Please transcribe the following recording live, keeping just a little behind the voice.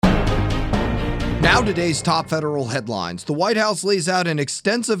Now today's top federal headlines. The White House lays out an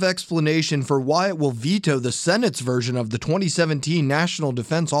extensive explanation for why it will veto the Senate's version of the 2017 National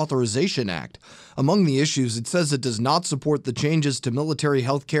Defense Authorization Act. Among the issues, it says it does not support the changes to military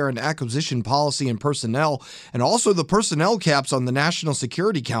health care and acquisition policy and personnel, and also the personnel caps on the National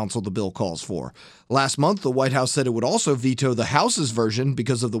Security Council the bill calls for. Last month, the White House said it would also veto the House's version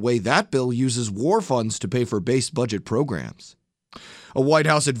because of the way that bill uses war funds to pay for base budget programs. A White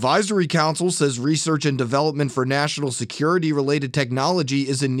House advisory council says research and development for national security-related technology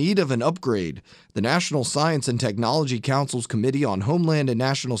is in need of an upgrade. The National Science and Technology Council's Committee on Homeland and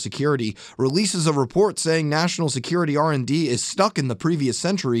National Security releases a report saying national security R&D is stuck in the previous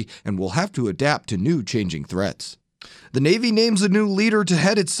century and will have to adapt to new changing threats. The Navy names a new leader to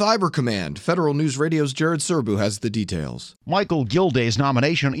head its Cyber Command. Federal News Radio's Jared Serbu has the details. Michael Gilday's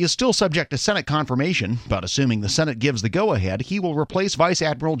nomination is still subject to Senate confirmation, but assuming the Senate gives the go-ahead, he will replace Vice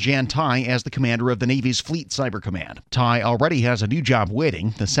Admiral Jan Tighe as the commander of the Navy's Fleet Cyber Command. Tighe already has a new job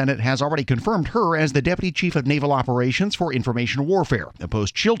waiting. The Senate has already confirmed her as the Deputy Chief of Naval Operations for Information Warfare, a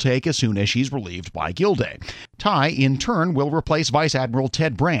post she'll take as soon as she's relieved by Gilday. Tighe, in turn, will replace Vice Admiral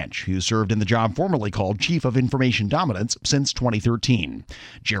Ted Branch, who served in the job formerly called Chief of Information Dominance since 2013.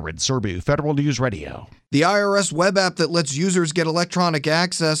 Jared Serbu, Federal News Radio. The IRS web app that lets users get electronic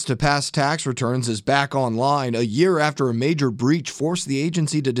access to past tax returns is back online a year after a major breach forced the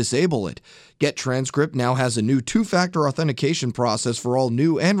agency to disable it. GetTranscript now has a new two-factor authentication process for all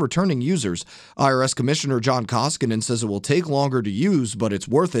new and returning users. IRS Commissioner John Koskinen says it will take longer to use, but it's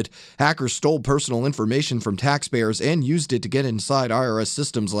worth it. Hackers stole personal information from taxpayers and used it to get inside IRS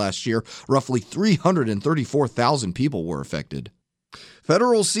systems last year. Roughly 334,000 people were affected.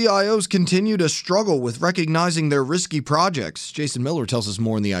 Federal CIOs continue to struggle with recognizing their risky projects. Jason Miller tells us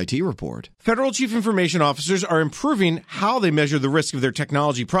more in the IT report. Federal Chief Information Officers are improving how they measure the risk of their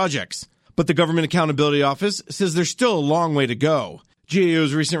technology projects. But the Government Accountability Office says there's still a long way to go.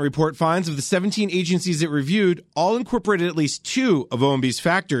 GAO's recent report finds of the 17 agencies it reviewed, all incorporated at least 2 of OMB's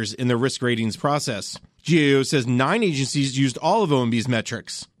factors in their risk ratings process. GAO says 9 agencies used all of OMB's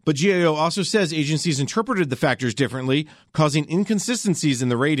metrics. But GAO also says agencies interpreted the factors differently, causing inconsistencies in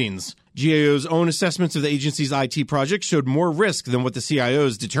the ratings. GAO's own assessments of the agency's IT project showed more risk than what the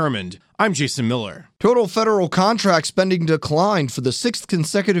CIOs determined. I'm Jason Miller. Total federal contract spending declined for the 6th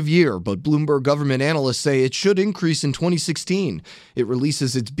consecutive year, but Bloomberg government analysts say it should increase in 2016. It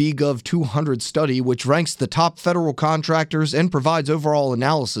releases its BGov 200 study, which ranks the top federal contractors and provides overall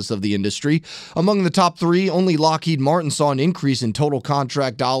analysis of the industry. Among the top 3, only Lockheed Martin saw an increase in total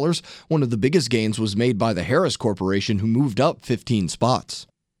contract dollars. One of the biggest gains was made by the Harris Corporation, who moved up 15 spots.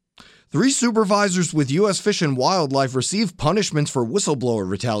 3 supervisors with U.S. Fish and Wildlife received punishments for whistleblower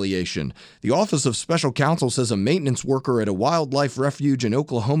retaliation. The Office of Special Counsel says a maintenance worker at a wildlife refuge in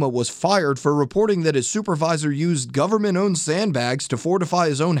Oklahoma was fired for reporting that his supervisor used government-owned sandbags to fortify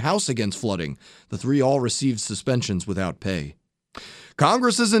his own house against flooding. The 3 all received suspensions without pay.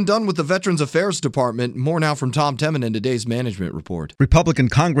 Congress isn't done with the Veterans Affairs Department. More now from Tom Temin in today's management report. Republican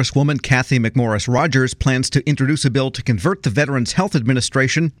Congresswoman Kathy McMorris Rodgers plans to introduce a bill to convert the Veterans Health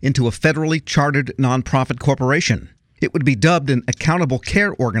Administration into a federally chartered nonprofit corporation. It would be dubbed an Accountable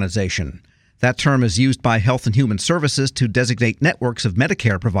Care Organization. That term is used by Health and Human Services to designate networks of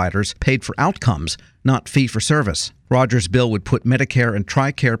Medicare providers paid for outcomes, not fee-for-service. Rogers' bill would put Medicare and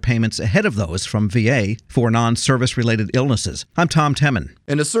TRICARE payments ahead of those from VA for non-service-related illnesses. I'm Tom Temin.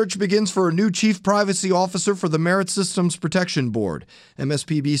 And a search begins for a new chief privacy officer for the Merit Systems Protection Board.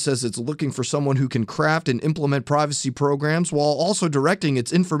 MSPB says it's looking for someone who can craft and implement privacy programs while also directing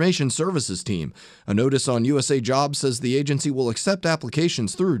its information services team. A notice on USA Jobs says the agency will accept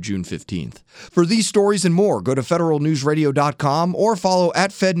applications through June 15th. For these stories and more, go to federalnewsradio.com or follow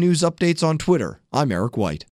 @FedNewsUpdates on Twitter. I'm Eric White.